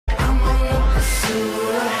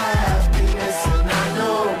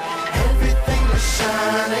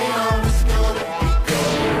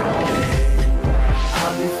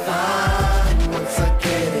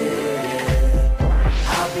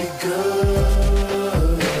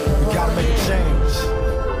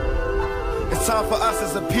time for us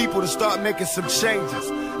as a people to start making some changes.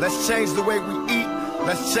 Let's change the way we eat,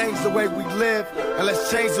 let's change the way we live, and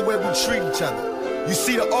let's change the way we treat each other. You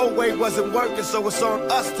see, the old way wasn't working, so it's on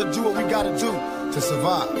us to do what we gotta do to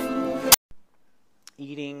survive.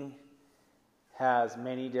 Eating has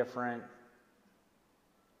many different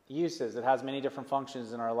uses. It has many different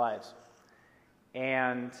functions in our lives.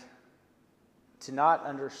 And to not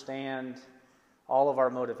understand all of our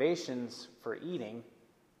motivations for eating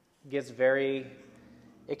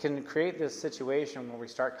it can create this situation where we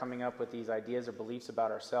start coming up with these ideas or beliefs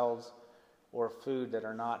about ourselves or food that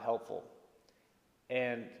are not helpful.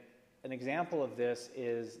 And an example of this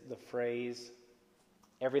is the phrase,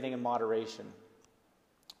 everything in moderation.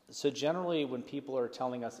 So generally, when people are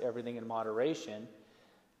telling us everything in moderation,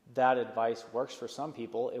 that advice works for some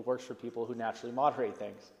people. It works for people who naturally moderate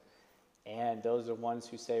things. And those are ones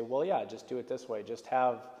who say, well, yeah, just do it this way. Just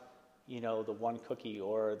have, the one cookie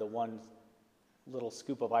or the one little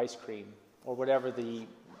scoop of ice cream or whatever the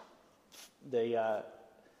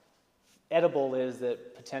edible is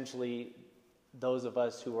that potentially those of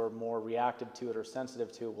us who are more reactive to it or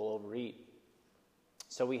sensitive to it will overeat.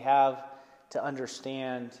 So we have to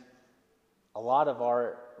understand a lot of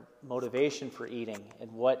our motivation for eating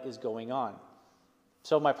and what is going on.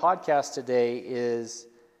 So my podcast today is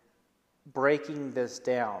breaking this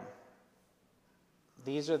down.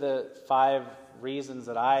 These are the 5 reasons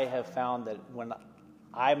that I have found that when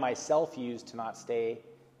I myself use to not stay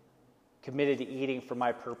committed to eating for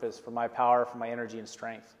my purpose, for my power, for my energy and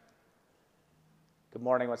strength. Good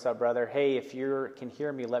morning, what's up, brother? Hey, if you can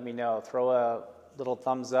hear me, let me know. Throw a little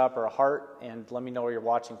thumbs up or a heart and let me know where you're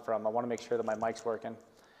watching from. I want to make sure that my mic's working.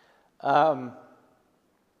 So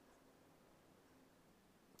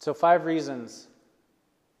 5 reasons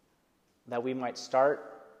that we might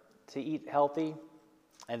start to eat healthy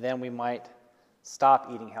and then we might stop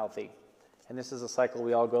eating healthy. And this is a cycle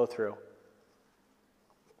we all go through.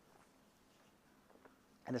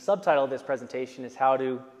 And the subtitle of this presentation is how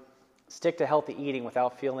to stick to healthy eating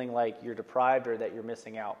without feeling like you're deprived or that you're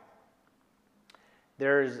missing out.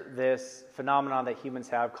 There's this phenomenon that humans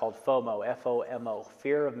have called FOMO, F-O-M-O,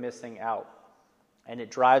 fear of missing out. And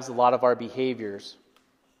it drives a lot of our behaviors.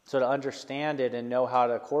 So to understand it and know how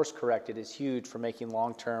to course correct it is huge for making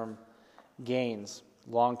long-term gains,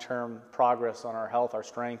 long-term progress on our health, our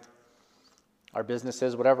strength, our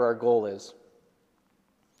businesses, whatever our goal is.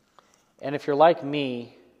 And if you're like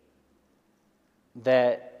me,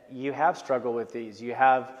 that you have struggled with these, you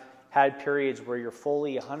have had periods where you're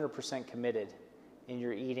fully 100% committed in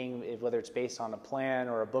your eating, whether it's based on a plan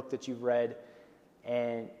or a book that you've read,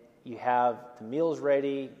 and you have the meals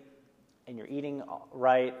ready, and you're eating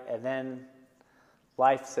right, and then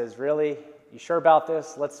life says, really? You sure about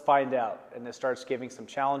this? Let's find out. And it starts giving some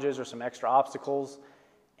challenges or some extra obstacles,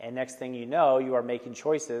 and next thing you know, you are making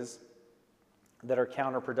choices that are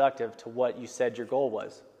counterproductive to what you said your goal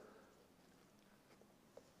was.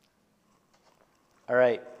 All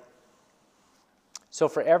right. So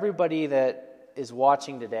for everybody that is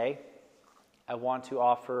watching today, I want to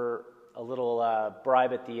offer a little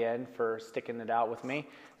bribe at the end for sticking it out with me.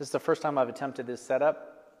 This is the first time I've attempted this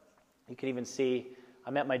setup. You can even see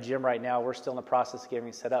I'm at my gym right now. We're still in the process of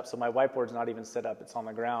getting set up, so my whiteboard's not even set up. It's on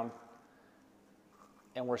the ground.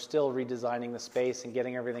 And we're still redesigning the space and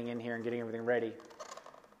getting everything in here and getting everything ready.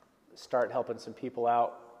 Start helping some people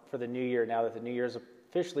out for the new year now that the new year is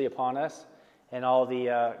officially upon us and all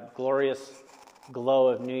the glorious glow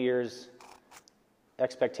of New Year's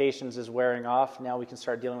expectations is wearing off. Now we can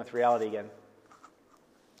start dealing with reality again.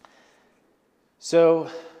 So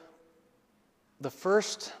the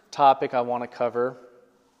first topic I want to cover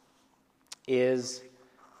is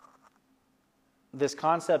this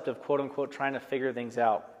concept of quote-unquote trying to figure things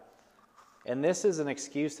out. And this is an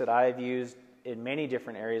excuse that I've used in many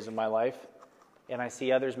different areas of my life, and I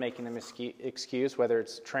see others making the excuse, whether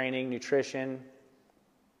it's training, nutrition,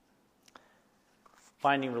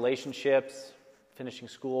 finding relationships, finishing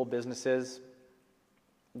school, businesses.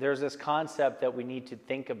 There's this concept that we need to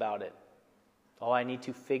think about it. Oh, I need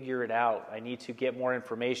to figure it out. I need to get more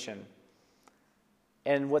information.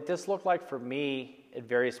 And what this looked like for me at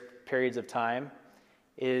various periods of time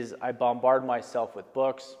is I bombard myself with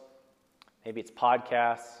books, maybe it's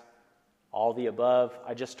podcasts, all the above.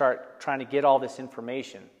 I just start trying to get all this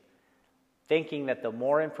information, thinking that the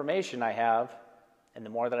more information I have and the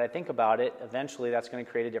more that I think about it, eventually that's going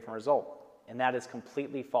to create a different result. And that is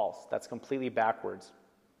completely false. That's completely backwards.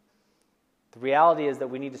 The reality is that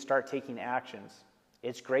we need to start taking actions.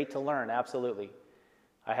 It's great to learn, absolutely.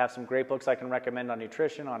 I have some great books I can recommend on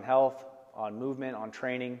nutrition, on health, on movement, on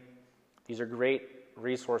training. These are great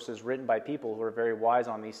resources written by people who are very wise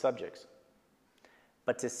on these subjects.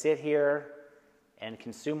 But to sit here and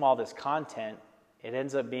consume all this content, it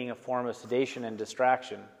ends up being a form of sedation and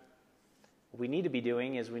distraction. What we need to be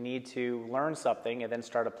doing is we need to learn something and then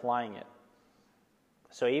start applying it.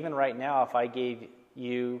 So even right now, if I gave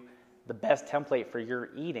you the best template for your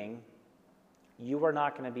eating, you are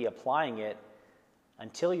not going to be applying it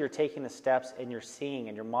until you're taking the steps and you're seeing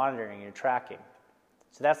and you're monitoring and you're tracking.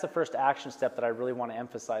 So that's the first action step that I really want to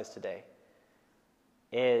emphasize today,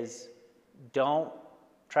 is don't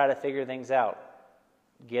try to figure things out.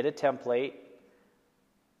 Get a template.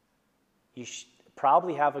 You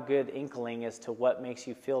probably have a good inkling as to what makes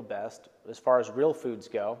you feel best as far as real foods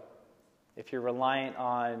go. If you're reliant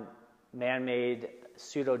on man-made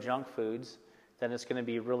pseudo-junk foods, then it's going to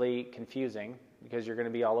be really confusing because you're going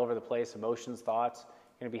to be all over the place, emotions, thoughts.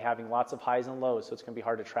 You're going to be having lots of highs and lows, so it's going to be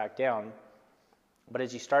hard to track down. But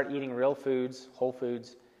as you start eating real foods, whole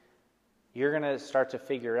foods, you're going to start to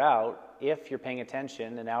figure out, if you're paying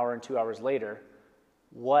attention an hour and 2 hours later,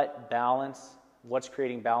 what's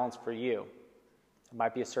creating balance for you. It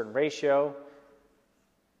might be a certain ratio.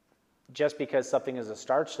 Just because something is a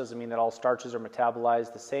starch doesn't mean that all starches are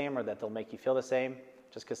metabolized the same or that they'll make you feel the same.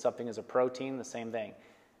 Just because something is a protein, the same thing.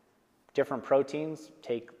 Different proteins,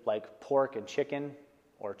 take like pork and chicken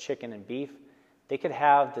or chicken and beef, they could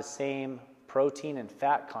have the same protein and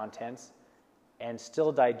fat contents and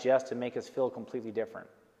still digest and make us feel completely different.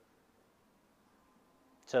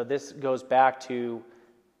 So this goes back to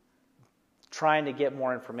trying to get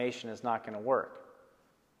more information is not going to work.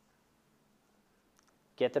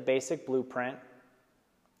 Get the basic blueprint,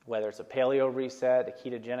 whether it's a paleo reset, a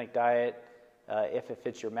ketogenic diet, if it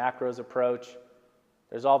fits your macros approach.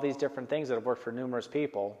 There's all these different things that have worked for numerous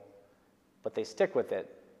people, but they stick with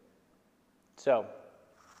it. So,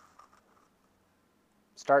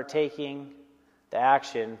 start taking the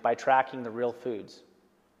action by tracking the real foods.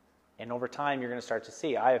 And over time, you're going to start to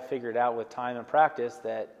see, I have figured out with time and practice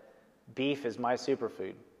that beef is my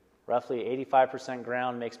superfood. Roughly 85%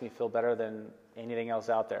 ground makes me feel better than anything else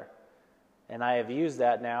out there. And I have used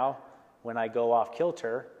that now when I go off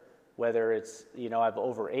kilter, whether it's, I've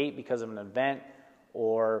overate because of an event,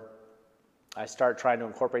 or I start trying to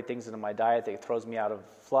incorporate things into my diet that throws me out of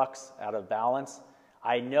flux, out of balance.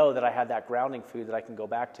 I know that I have that grounding food that I can go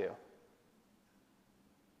back to.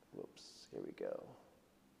 Whoops, here we go.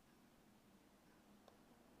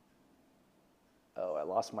 Oh, I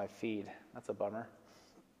lost my feed. That's a bummer.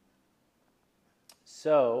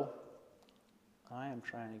 So, I am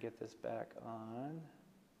trying to get this back on.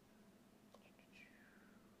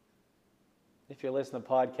 If you're listening to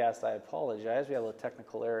the podcast, I apologize. We have a little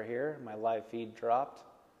technical error here. My live feed dropped.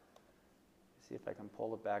 Let's see if I can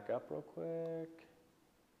pull it back up real quick.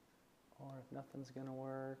 Or if nothing's going to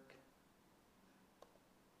work.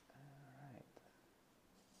 All right.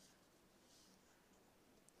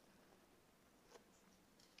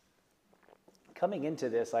 Coming into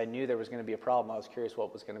this, I knew there was going to be a problem. I was curious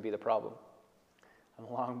what was going to be the problem. I'm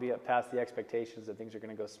long past the expectations that things are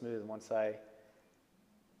going to go smooth once I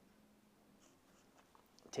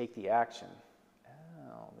take the action.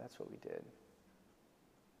 Oh, that's what we did.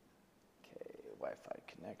 Okay, Wi-Fi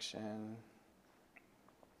connection.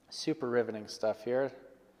 Super riveting stuff here.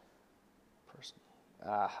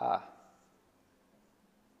 Aha.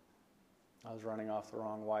 I was running off the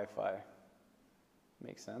wrong Wi-Fi.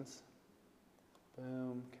 Makes sense.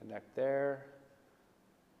 Boom, connect there.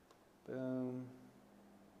 Boom.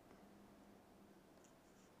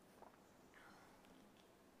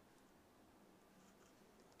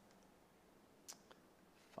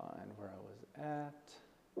 Find where I was at.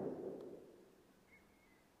 All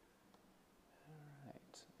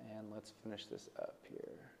right, and let's finish this up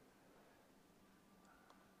here.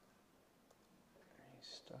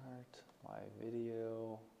 Restart, live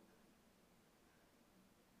video.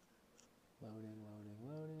 Loading.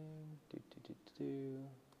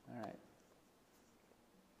 All right.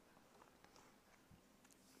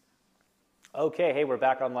 Okay, hey, we're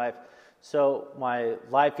back on live. So my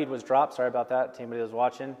live feed was dropped. Sorry about that. To anybody that was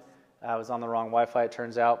watching, I was on the wrong Wi-Fi, it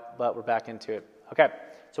turns out, but we're back into it. Okay,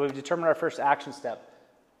 so we've determined our first action step.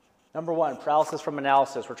 Number one, paralysis from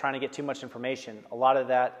analysis. We're trying to get too much information. A lot of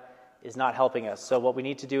that is not helping us. So what we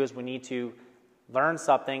need to do is we need to learn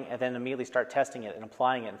something and then immediately start testing it and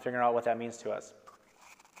applying it and figuring out what that means to us.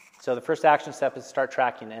 So the first action step is to start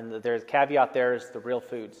tracking, and the caveat there is the real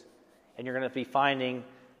foods. And you're going to be finding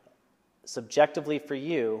subjectively for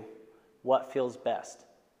you what feels best.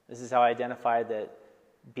 This is how I identified that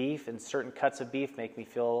beef and certain cuts of beef make me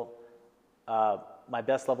feel my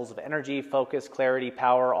best levels of energy, focus, clarity,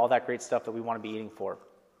 power, all that great stuff that we want to be eating for.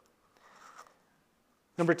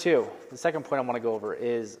 Number two, the second point I want to go over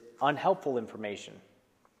is unhelpful information.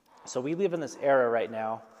 So we live in this era right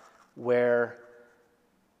now where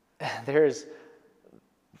there's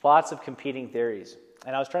lots of competing theories.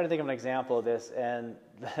 And I was trying to think of an example of this, and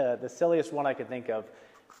the silliest one I could think of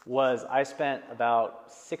was I spent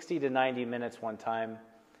about 60 to 90 minutes one time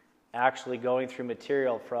actually going through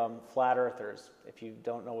material from flat earthers. If you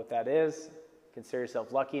don't know what that is, consider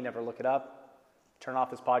yourself lucky, never look it up. Turn off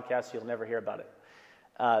this podcast, you'll never hear about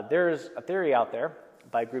it. There's a theory out there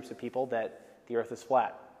by groups of people that the earth is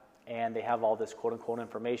flat, and they have all this quote-unquote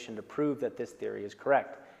information to prove that this theory is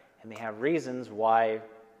correct. And they have reasons why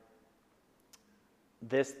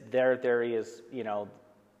their theory is,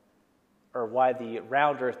 or why the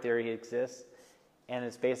round earth theory exists, and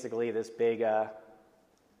it's basically this big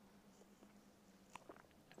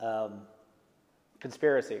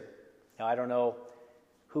conspiracy. Now, I don't know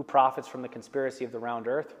who profits from the conspiracy of the round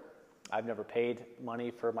earth. I've never paid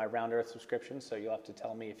money for my round earth subscription, so you'll have to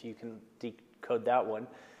tell me if you can decode that one.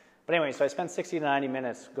 But anyway, so I spent 60 to 90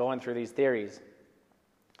 minutes going through these theories.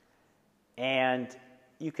 And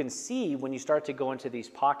you can see when you start to go into these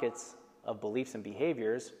pockets of beliefs and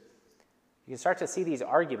behaviors, you can start to see these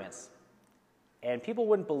arguments. And people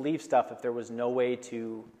wouldn't believe stuff if there was no way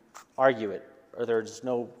to argue it, or there's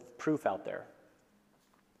no proof out there.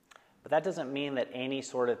 But that doesn't mean that any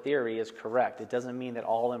sort of theory is correct. It doesn't mean that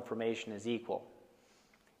all information is equal.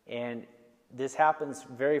 And this happens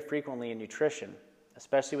very frequently in nutrition,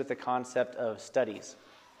 especially with the concept of studies.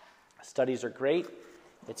 Studies are great.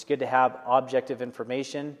 It's good to have objective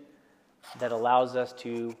information that allows us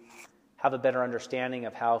to have a better understanding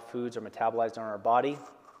of how foods are metabolized in our body.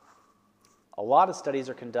 A lot of studies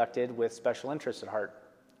are conducted with special interests at heart,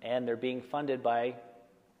 and they're being funded by,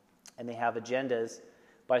 and they have agendas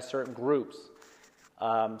by certain groups.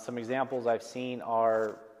 Some examples I've seen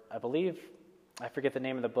are, I believe, I forget the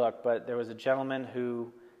name of the book, but there was a gentleman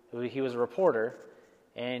who he was a reporter,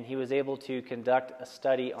 and he was able to conduct a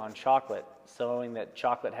study on chocolate, showing that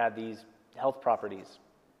chocolate had these health properties.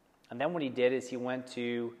 And then what he did is he went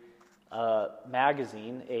to a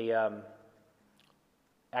magazine,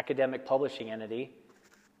 academic publishing entity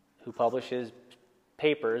who publishes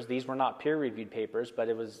papers. These were not peer-reviewed papers, but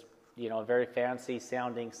it was a very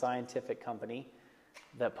fancy-sounding scientific company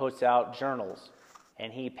that puts out journals.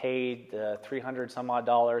 And he paid $300-some-odd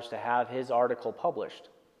to have his article published.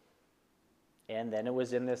 And then it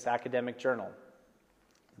was in this academic journal.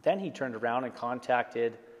 Then he turned around and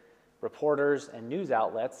contacted reporters and news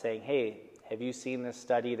outlets saying, hey, have you seen this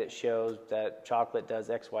study that shows that chocolate does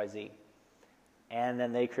X, Y, Z? And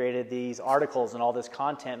then they created these articles and all this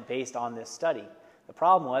content based on this study. The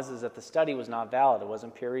problem is that the study was not valid. It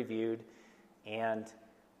wasn't peer-reviewed. And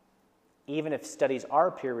even if studies are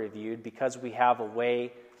peer-reviewed, because we have a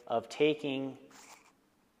way of taking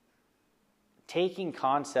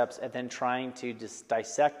concepts and then trying to just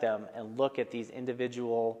dissect them and look at these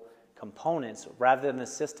individual components rather than the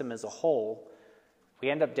system as a whole, we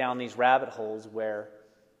end up down these rabbit holes where,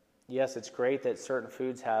 yes, it's great that certain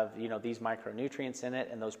foods have these micronutrients in it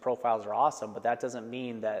and those profiles are awesome, but that doesn't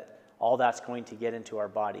mean that all that's going to get into our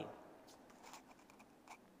body.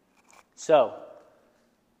 So,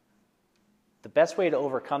 the best way to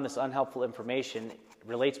overcome this unhelpful information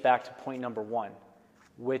relates back to point number one,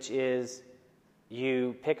 which is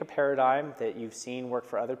you pick a paradigm that you've seen work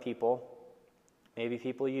for other people, maybe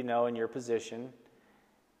people you know in your position,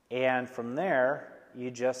 and from there, you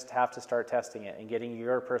just have to start testing it and getting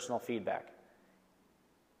your personal feedback.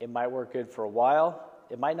 It might work good for a while.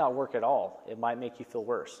 It might not work at all. It might make you feel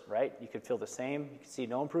worse, right? You could feel the same. You could see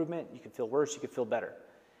no improvement. You could feel worse. You could feel better.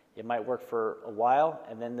 It might work for a while,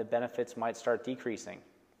 and then the benefits might start decreasing.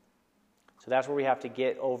 So that's where we have to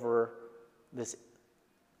get over this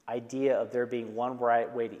idea of there being one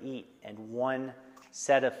right way to eat and one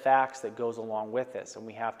set of facts that goes along with this. And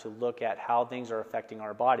we have to look at how things are affecting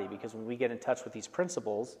our body, because when we get in touch with these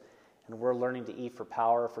principles and we're learning to eat for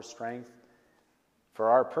power, for strength, for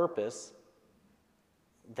our purpose,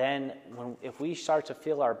 then if we start to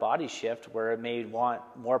feel our body shift where it may want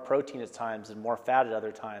more protein at times and more fat at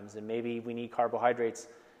other times, and maybe we need carbohydrates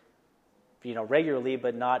regularly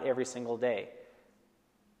but not every single day.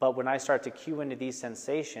 But when I start to cue into these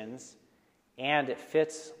sensations and it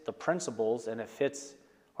fits the principles and it fits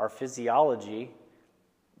our physiology,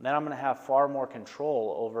 then I'm going to have far more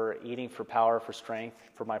control over eating for power, for strength,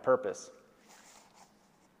 for my purpose.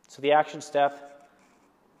 So the action step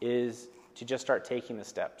is to just start taking the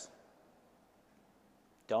steps.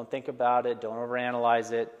 Don't think about it. Don't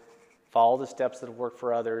overanalyze it. Follow the steps that have worked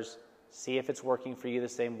for others. See if it's working for you the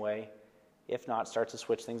same way. If not, start to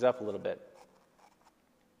switch things up a little bit.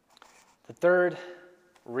 The third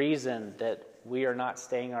reason that we are not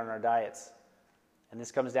staying on our diets And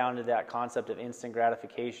this comes down to that concept of instant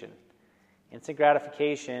gratification. Instant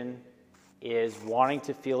gratification is wanting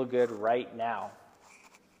to feel good right now.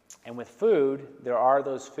 And with food, there are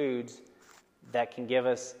those foods that can give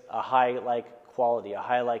us a high-like quality, a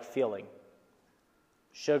high-like feeling.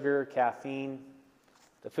 Sugar, caffeine,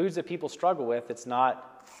 the foods that people struggle with,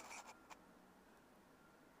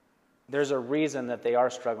 there's a reason that they are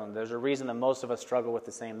struggling. There's a reason that most of us struggle with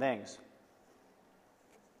the same things.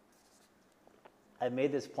 I've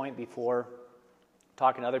made this point before,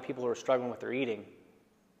 talking to other people who are struggling with their eating.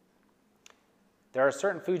 There are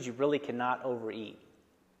certain foods you really cannot overeat.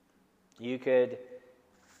 You could,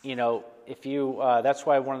 that's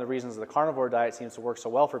why one of the reasons the carnivore diet seems to work so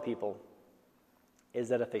well for people is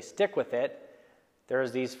that if they stick with it,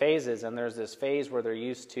 there's these phases, and there's this phase where they're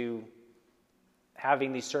used to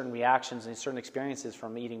having these certain reactions and certain experiences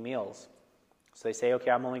from eating meals. So they say,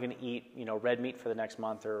 okay, I'm only going to eat, red meat for the next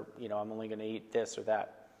month, or, I'm only going to eat this or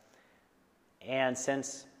that. And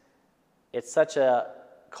since it's such a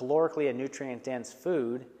calorically and nutrient-dense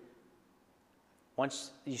food,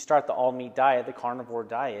 once you start the all-meat diet, the carnivore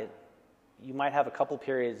diet, you might have a couple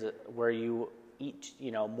periods where you eat,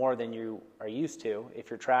 more than you are used to if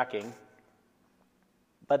you're tracking.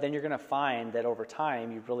 But then you're going to find that over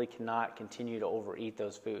time, you really cannot continue to overeat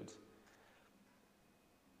those foods.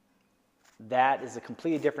 That is a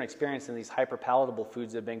completely different experience than these hyper-palatable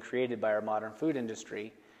foods that have been created by our modern food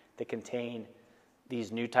industry that contain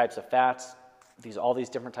these new types of fats, all these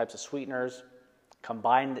different types of sweeteners,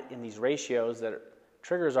 combined in these ratios that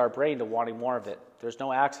triggers our brain to wanting more of it. There's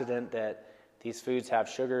no accident that these foods have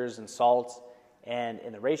sugars and salts, and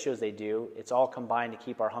in the ratios they do, it's all combined to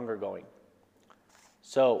keep our hunger going.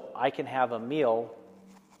 So I can have a meal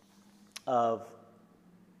of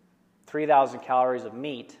 3,000 calories of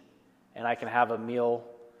meat, and I can have a meal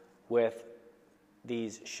with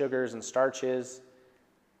these sugars and starches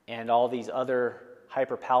and all these other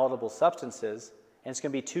hyperpalatable substances, and it's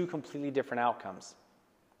going to be two completely different outcomes.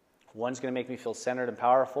 One's going to make me feel centered and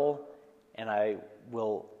powerful, and I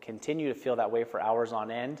will continue to feel that way for hours on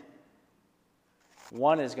end.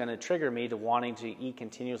 One is going to trigger me to wanting to eat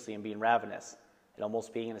continuously and being ravenous, and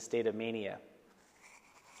almost being in a state of mania.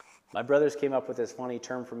 My brothers came up with this funny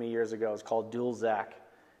term for me years ago. It's called dual Zach.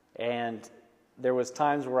 And there was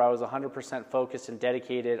times where I was 100% focused and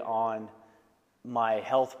dedicated on my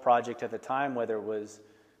health project at the time, whether it was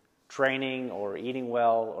training or eating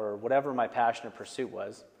well or whatever my passionate pursuit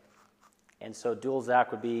was. And so dual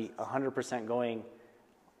Zach would be 100% going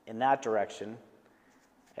in that direction.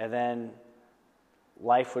 And then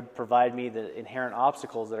life would provide me the inherent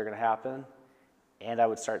obstacles that are going to happen, and I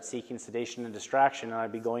would start seeking sedation and distraction, and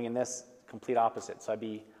I'd be going in this complete opposite. So I'd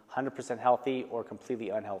be 100% healthy or completely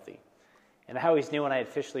unhealthy. And I always knew when I had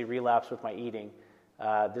officially relapsed with my eating.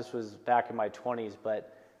 This was back in my 20s,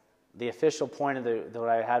 but the official point that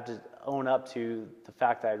I had to own up to the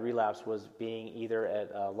fact that I relapsed was being either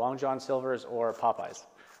at Long John Silver's or Popeyes.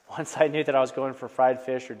 Once I knew that I was going for fried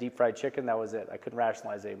fish or deep fried chicken, that was it. I couldn't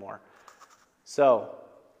rationalize anymore. So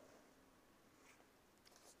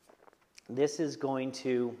this is going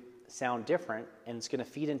to sound different, and it's going to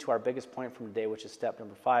feed into our biggest point from today, which is step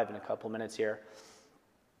number 5 in a couple minutes here.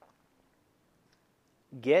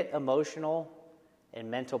 Get emotional and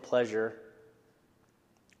mental pleasure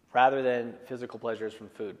rather than physical pleasures from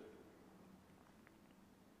food.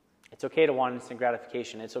 It's okay to want instant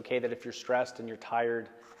gratification. It's okay that if you're stressed and you're tired,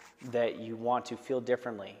 that you want to feel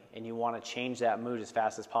differently and you want to change that mood as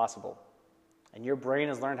fast as possible. And your brain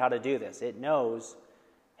has learned how to do this. It knows,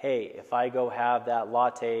 hey, if I go have that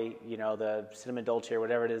latte, the cinnamon dolce or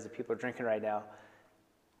whatever it is that people are drinking right now,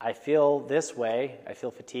 I feel this way. I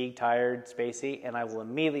feel fatigued, tired, spacey, and I will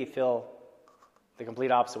immediately feel the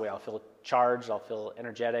complete opposite way. I'll feel charged, I'll feel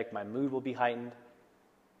energetic, my mood will be heightened.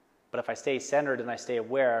 But if I stay centered and I stay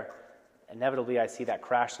aware, inevitably I see that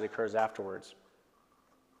crash that occurs afterwards.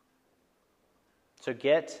 So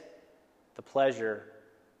get the pleasure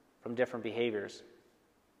from different behaviors.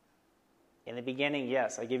 In the beginning,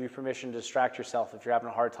 yes, I give you permission to distract yourself if you're having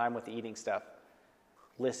a hard time with the eating stuff.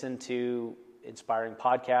 Listen to inspiring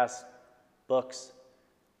podcasts, books,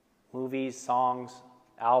 movies, songs,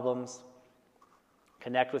 albums.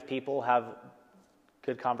 Connect with people, have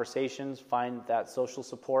good conversations, find that social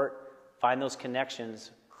support, find those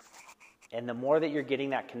connections. And the more that you're getting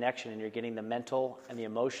that connection and you're getting the mental and the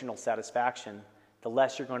emotional satisfaction, the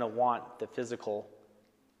less you're going to want the physical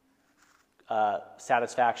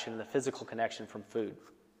satisfaction and the physical connection from food.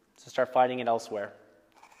 So start finding it elsewhere.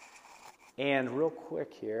 And real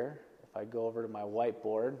quick here, if I go over to my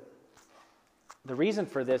whiteboard, the reason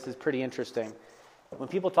for this is pretty interesting. When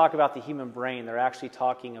people talk about the human brain, they're actually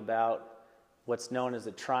talking about what's known as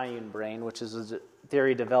the triune brain, which is a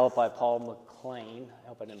theory developed by Paul MacLean. I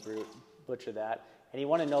hope I didn't butcher that. And he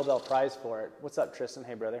won a Nobel Prize for it. What's up, Tristan?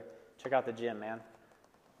 Hey, brother. Check out the gym, man.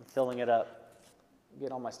 I'm filling it up.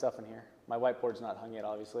 Get all my stuff in here. My whiteboard's not hung yet,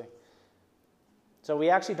 obviously. So we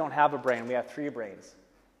actually don't have a brain. We have 3 brains.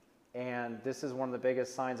 And this is one of the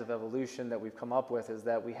biggest signs of evolution that we've come up with, is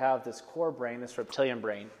that we have this core brain, this reptilian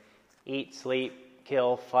brain. Eat, sleep,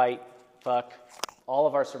 kill, fight, fuck. All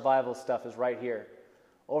of our survival stuff is right here.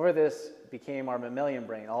 Over this became our mammalian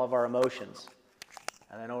brain, all of our emotions.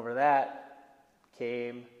 And then over that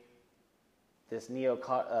came this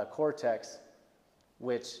neocortex,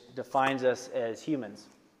 which defines us as humans,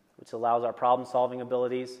 which allows our problem-solving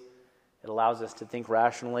abilities. It allows us to think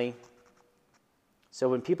rationally. So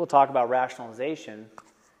when people talk about rationalization,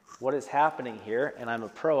 what is happening here, and I'm a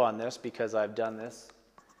pro on this because I've done this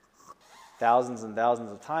thousands and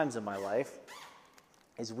thousands of times in my life,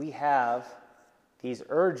 is we have these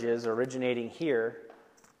urges originating here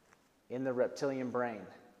in the reptilian brain.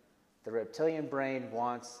 The reptilian brain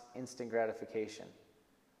wants instant gratification.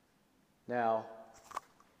 Now,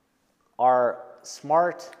 our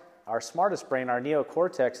smartest brain, our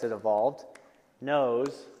neocortex that evolved,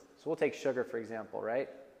 knows, so we'll take sugar for example, right?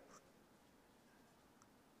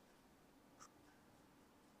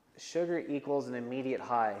 Sugar equals an immediate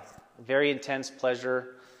high, very intense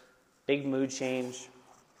pleasure, big mood change,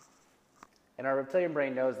 and our reptilian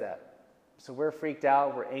brain knows that. So we're freaked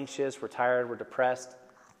out, we're anxious, we're tired, we're depressed.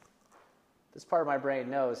 This part of my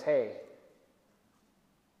brain knows, hey,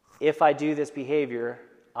 if I do this behavior,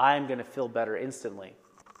 I'm going to feel better instantly.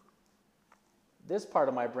 This part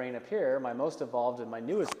of my brain up here, my most evolved and my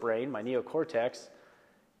newest brain, my neocortex,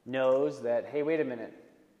 knows that, hey, wait a minute,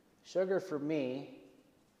 sugar for me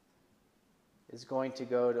is going to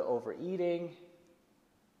go to overeating,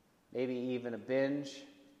 maybe even a binge,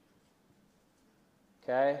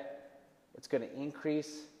 okay? It's going to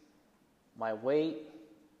increase my weight,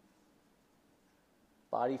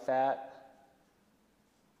 body fat.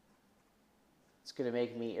 It's going to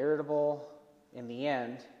make me irritable in the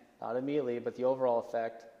end, not immediately, but the overall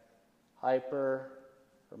effect, hyper,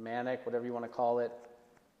 or manic, whatever you want to call it.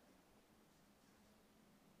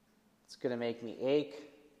 It's going to make me ache.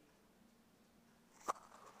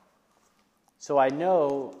 So I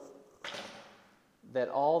know that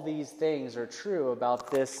all these things are true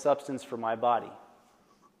about this substance for my body.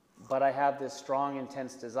 But I have this strong,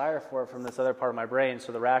 intense desire for it from this other part of my brain,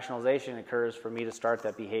 so the rationalization occurs for me to start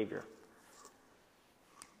that behavior.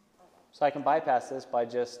 So I can bypass this by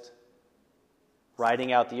just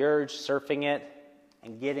riding out the urge, surfing it,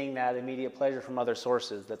 and getting that immediate pleasure from other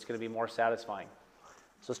sources that's going to be more satisfying.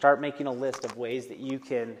 So start making a list of ways that you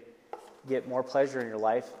can get more pleasure in your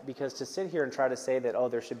life, because to sit here and try to say that, oh,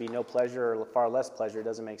 there should be no pleasure or far less pleasure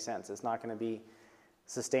doesn't make sense. It's not going to be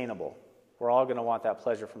sustainable. We're all going to want that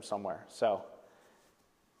pleasure from somewhere. So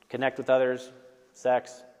connect with others,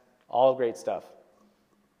 sex, all great stuff.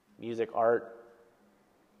 Music, art.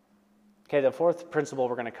 Okay, the 4th principle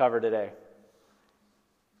we're going to cover today.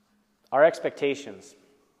 Our expectations.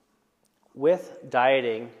 With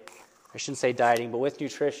dieting, I shouldn't say dieting, but with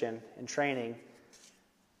nutrition and training,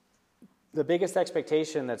 the biggest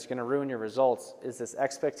expectation that's going to ruin your results is this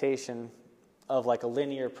expectation of like a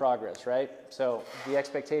linear progress, right? So the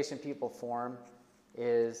expectation people form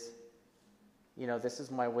is, this is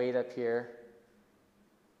my weight up here.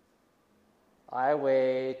 I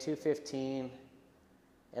weigh 215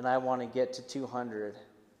 and I want to get to 200.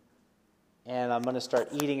 And I'm going to start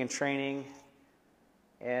eating and training,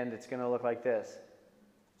 and it's going to look like this.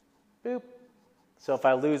 Boop. So if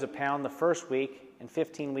I lose a pound the first week, in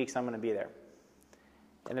 15 weeks I'm going to be there.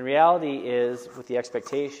 And the reality is, with the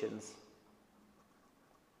expectations,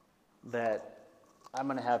 that I'm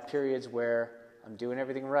going to have periods where I'm doing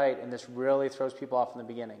everything right, and this really throws people off in the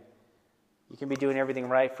beginning. You can be doing everything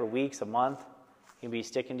right for weeks, a month. You can be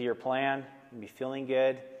sticking to your plan. You can be feeling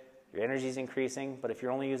good. Your energy's increasing. But if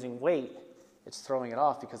you're only using weight, it's throwing it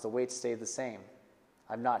off because the weight stayed the same.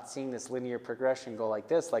 I'm not seeing this linear progression go like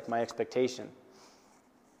this, like my expectation.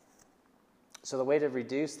 So the way to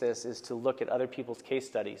reduce this is to look at other people's case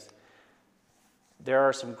studies. There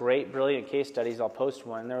are some great, brilliant case studies. I'll post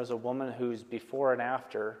one. There was a woman whose before and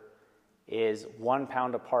after is 1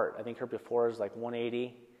 pound apart. I think her before is like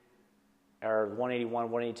 180, or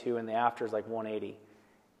 181, 182, and the after is like 180.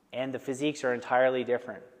 And the physiques are entirely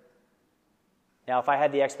different. Now, if I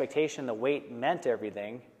had the expectation that weight meant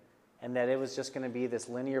everything, and that it was just going to be this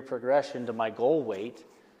linear progression to my goal weight,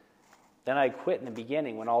 then I'd quit in the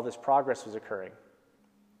beginning when all this progress was occurring.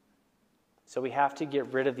 So we have to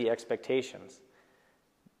get rid of the expectations.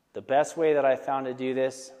 The best way that I found to do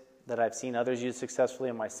this that I've seen others use successfully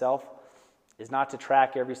and myself is not to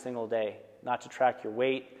track every single day, not to track your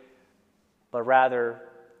weight, but rather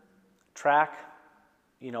track,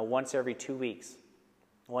 once every 2 weeks,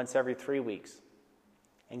 once every 3 weeks,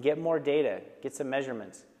 and get more data, get some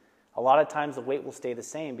measurements. A lot of times the weight will stay the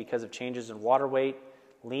same because of changes in water weight,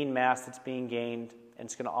 lean mass that's being gained, and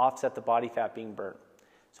it's going to offset the body fat being burnt.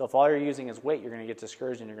 So if all you're using is weight, you're going to get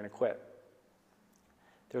discouraged and you're going to quit.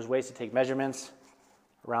 There's ways to take measurements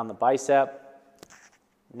around the bicep,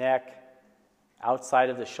 neck, outside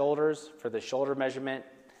of the shoulders for the shoulder measurement,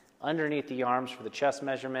 underneath the arms for the chest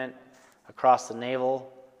measurement, across the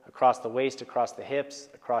navel, across the waist, across the hips,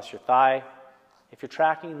 across your thigh. If you're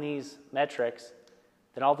tracking these metrics,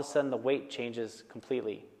 then all of a sudden the weight changes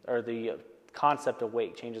completely, or the concept of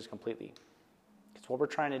weight changes completely. Because what we're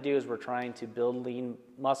trying to do is we're trying to build lean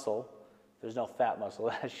muscle. There's no fat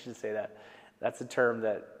muscle, I should say that. That's a term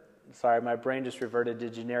that, sorry, my brain just reverted to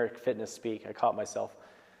generic fitness speak. I caught myself.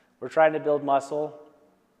 We're trying to build muscle,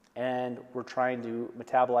 and we're trying to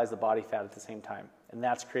metabolize the body fat at the same time. And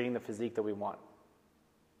that's creating the physique that we want.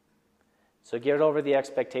 So get over the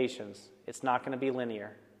expectations. It's not going to be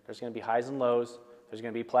linear. There's going to be highs and lows. There's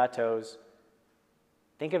going to be plateaus.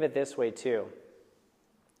 Think of it this way too,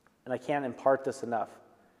 and I can't impart this enough.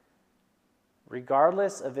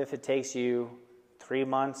 Regardless of if it takes you 3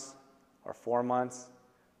 months or 4 months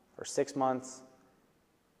or 6 months,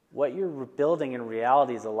 what you're building in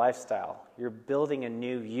reality is a lifestyle. You're building a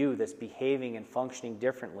new you that's behaving and functioning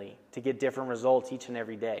differently to get different results each and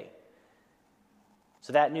every day.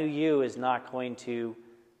 So that new you is not going to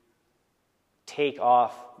take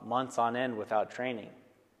off months on end without training.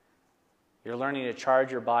 You're learning to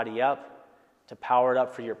charge your body up, to power it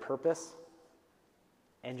up for your purpose,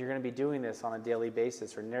 and you're going to be doing this on a daily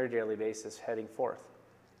basis or near daily basis heading forth.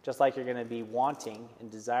 Just like you're going to be wanting and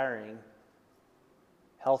desiring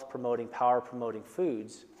health-promoting, power-promoting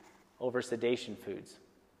foods over sedation foods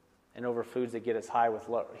and over foods that get us high with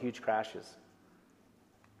huge crashes.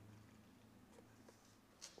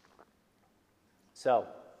 So,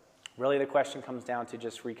 really the question comes down to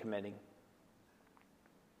just recommitting.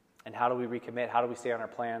 And how do we recommit? How do we stay on our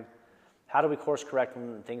plan? How do we course correct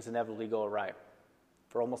when things inevitably go awry?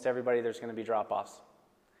 For almost everybody, there's going to be drop-offs.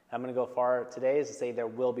 I'm going to go far today as to say there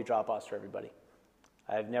will be drop-offs for everybody.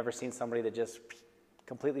 I've never seen somebody that just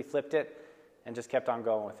completely flipped it and just kept on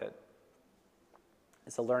going with it.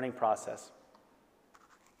 It's a learning process.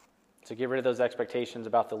 So get rid of those expectations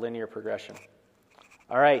about the linear progression.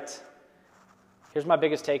 All right. Here's my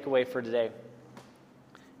biggest takeaway for today.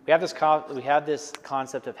 We have this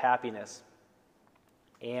concept of happiness.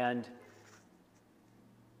 And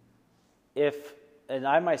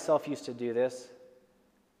I myself used to do this,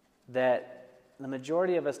 that the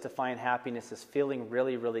majority of us define happiness as feeling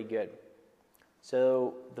really, really good.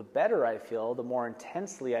 So the better I feel, the more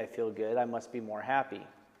intensely I feel good, I must be more happy.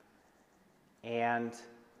 And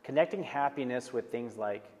connecting happiness with things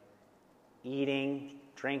like eating,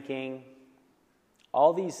 drinking,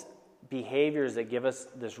 all these behaviors that give us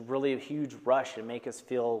this really huge rush and make us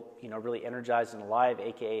feel, really energized and alive,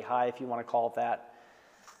 aka high, if you want to call it that.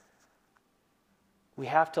 We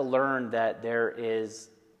have to learn that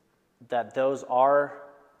those are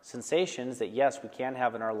sensations that, yes, we can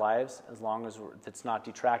have in our lives as long as it's not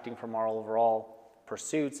detracting from our overall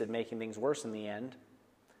pursuits and making things worse in the end.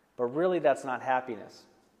 But really, that's not happiness.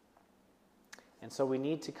 And so we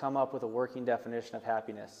need to come up with a working definition of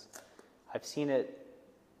happiness. I've seen it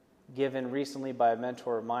given recently by a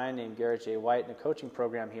mentor of mine named Garrett J. White in a coaching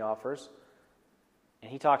program he offers. And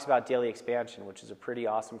he talks about daily expansion, which is a pretty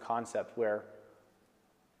awesome concept where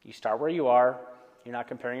you start where you are, you're not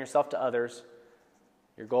comparing yourself to others.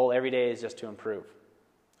 Your goal every day is just to improve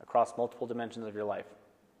across multiple dimensions of your life.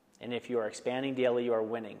 And if you are expanding daily, you are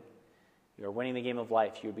winning. You are winning the game of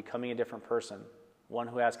life. You're becoming a different person, one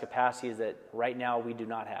who has capacities that right now we do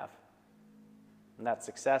not have. And that's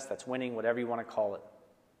success, that's winning, whatever you want to call it.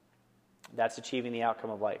 That's achieving the outcome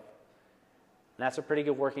of life. And that's a pretty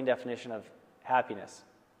good working definition of happiness.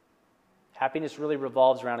 Happiness really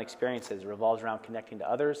revolves around experiences. It revolves around connecting to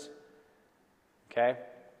others. Okay?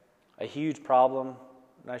 A huge problem,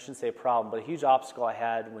 I shouldn't say a problem, but a huge obstacle I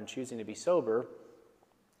had when choosing to be sober,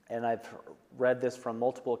 and I've read this from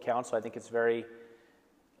multiple accounts, so I think it's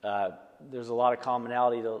there's a lot of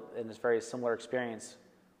commonality in this very similar experience,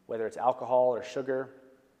 whether it's alcohol or sugar.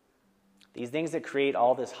 These things that create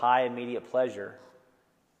all this high immediate pleasure,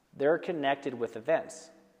 they're connected with events.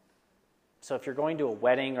 So if you're going to a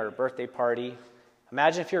wedding or a birthday party,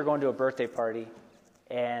 imagine if you were going to a birthday party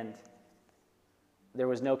and there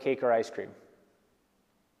was no cake or ice cream.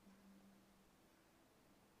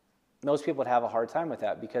 most people would have a hard time with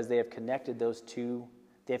that because they have connected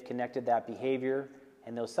that behavior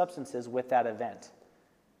and those substances with that event.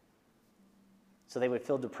 So they would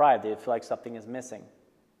feel deprived. They would feel like something is missing.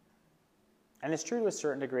 And it's true to a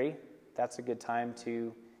certain degree. That's a good time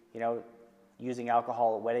to, using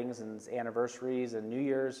alcohol at weddings and anniversaries and New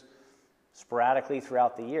Year's sporadically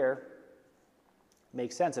throughout the year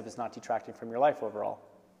makes sense if it's not detracting from your life overall.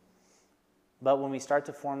 But when we start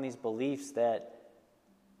to form these beliefs that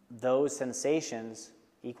those sensations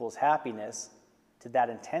equals happiness to that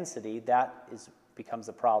intensity, becomes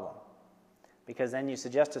a problem. Because then you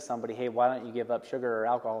suggest to somebody, hey, why don't you give up sugar or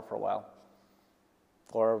alcohol for a while?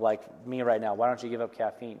 Or like me right now, why don't you give up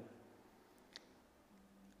caffeine?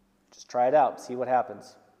 Just try it out, see what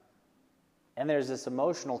happens. And there's this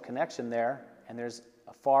emotional connection there, and there's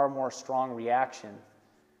a far more strong reaction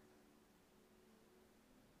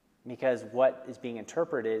because what is being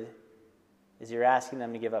interpreted is you're asking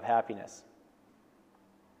them to give up happiness.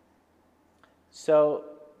 So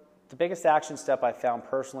the biggest action step I found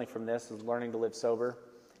personally from this is learning to live sober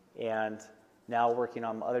and now working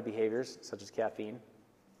on other behaviors such as caffeine.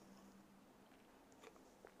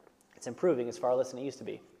 It's improving. It's far less than it used to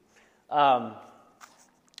be.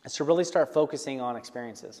 Is to really start focusing on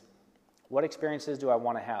experiences. What experiences do I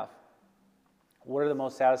want to have? What are the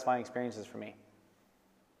most satisfying experiences for me?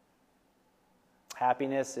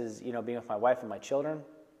 Happiness is, being with my wife and my children.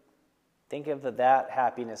 Think of that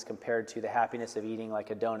happiness compared to the happiness of eating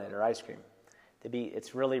like a donut or ice cream.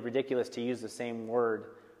 It's really ridiculous to use the same word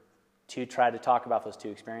to try to talk about those two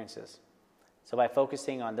experiences. So by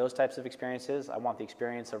focusing on those types of experiences, I want the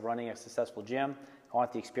experience of running a successful gym. I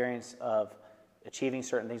want the experience of achieving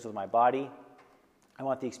certain things with my body. I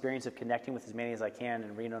want the experience of connecting with as many as I can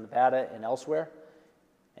in Reno, Nevada and elsewhere,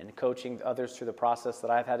 and coaching others through the process that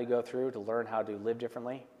I've had to go through to learn how to live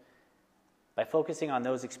differently. By focusing on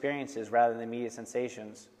those experiences rather than immediate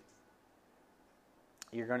sensations,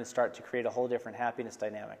 you're going to start to create a whole different happiness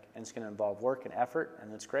dynamic. And it's going to involve work and effort,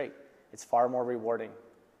 and it's great. It's far more rewarding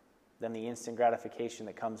than the instant gratification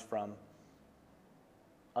that comes from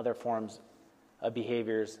other forms of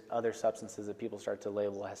behaviors, other substances that people start to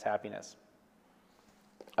label as happiness.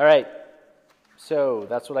 All right, so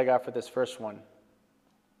that's what I got for this first one.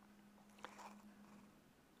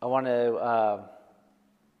 I want to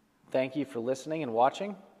thank you for listening and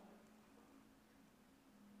watching.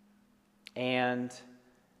 And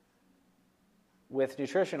with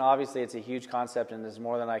nutrition, obviously, it's a huge concept, and there's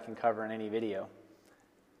more than I can cover in any video.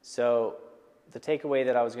 So the takeaway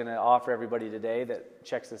that I was going to offer everybody today that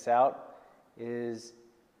checks this out is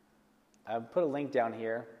I've put a link down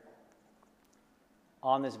here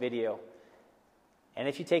on this video. And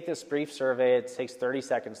if you take this brief survey, it takes 30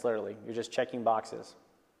 seconds, literally. You're just checking boxes.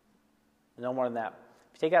 No more than that.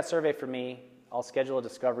 If you take that survey from me, I'll schedule a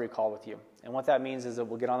discovery call with you. And what that means is that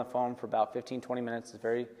we'll get on the phone for about 15, 20 minutes. It's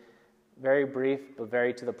very, very brief, but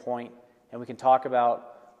very to the point. And we can talk about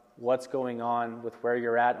what's going on with where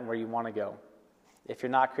you're at and where you want to go. If you're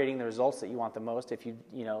not creating the results that you want the most, if you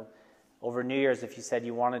over New Year's, if you said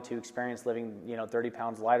you wanted to experience living, 30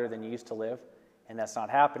 pounds lighter than you used to live, and that's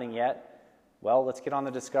not happening yet, well, let's get on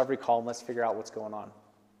the discovery call and let's figure out what's going on.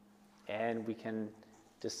 And we can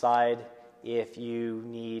decide if you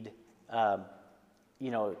need, a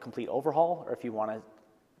complete overhaul, or if you want to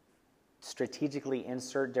strategically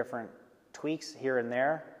insert different tweaks here and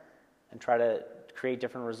there and try to create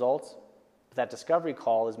different results. That discovery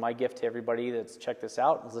call is my gift to everybody that's checked this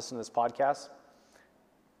out and listened to this podcast.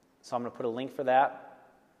 So I'm going to put a link for that.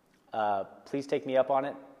 Please take me up on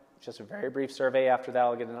it. It's just a very brief survey. After that,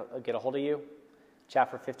 I'll get a hold of you.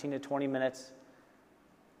 Chat for 15 to 20 minutes.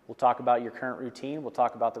 We'll talk about your current routine. We'll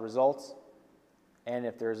talk about the results. And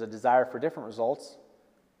if there's a desire for different results,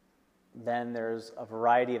 then there's a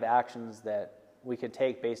variety of actions that we could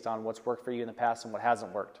take based on what's worked for you in the past and what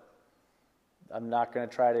hasn't worked. I'm not going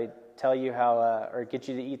to try to tell you how, or get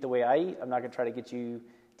you to eat the way I eat. I'm not going to try to get you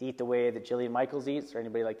to eat the way that Jillian Michaels eats or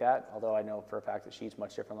anybody like that, although I know for a fact that she eats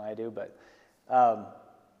much different than I do. But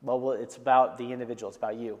it's about the individual. It's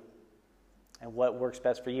about you and what works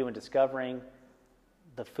best for you in discovering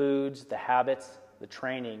the foods, the habits, the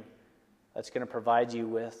training that's going to provide you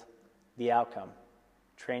with the outcome.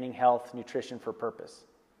 Training, health, nutrition for purpose.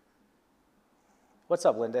 What's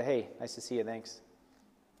up, Linda? Hey, nice to see you. Thanks.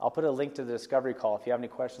 I'll put a link to the discovery call. If you have any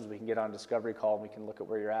questions, we can get on a discovery call and we can look at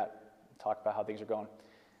where you're at and talk about how things are going.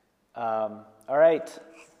 All right.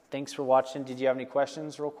 Thanks for watching. Did you have any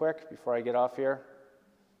questions real quick before I get off here?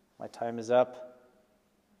 My time is up.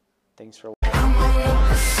 Thanks for watching. I'm on the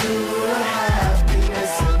pursuit of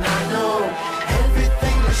happiness, and I know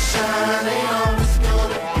everything that's shining always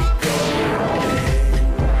gonna be gold.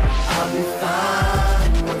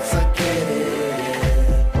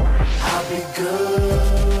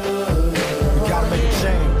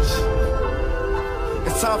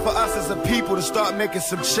 a people to start making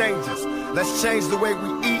some changes. Let's change the way we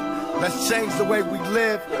eat, let's change the way we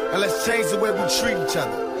live, and let's change the way we treat each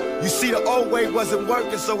other. You see, the old way wasn't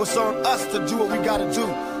working, so it's on us to do what we gotta do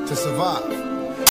to survive.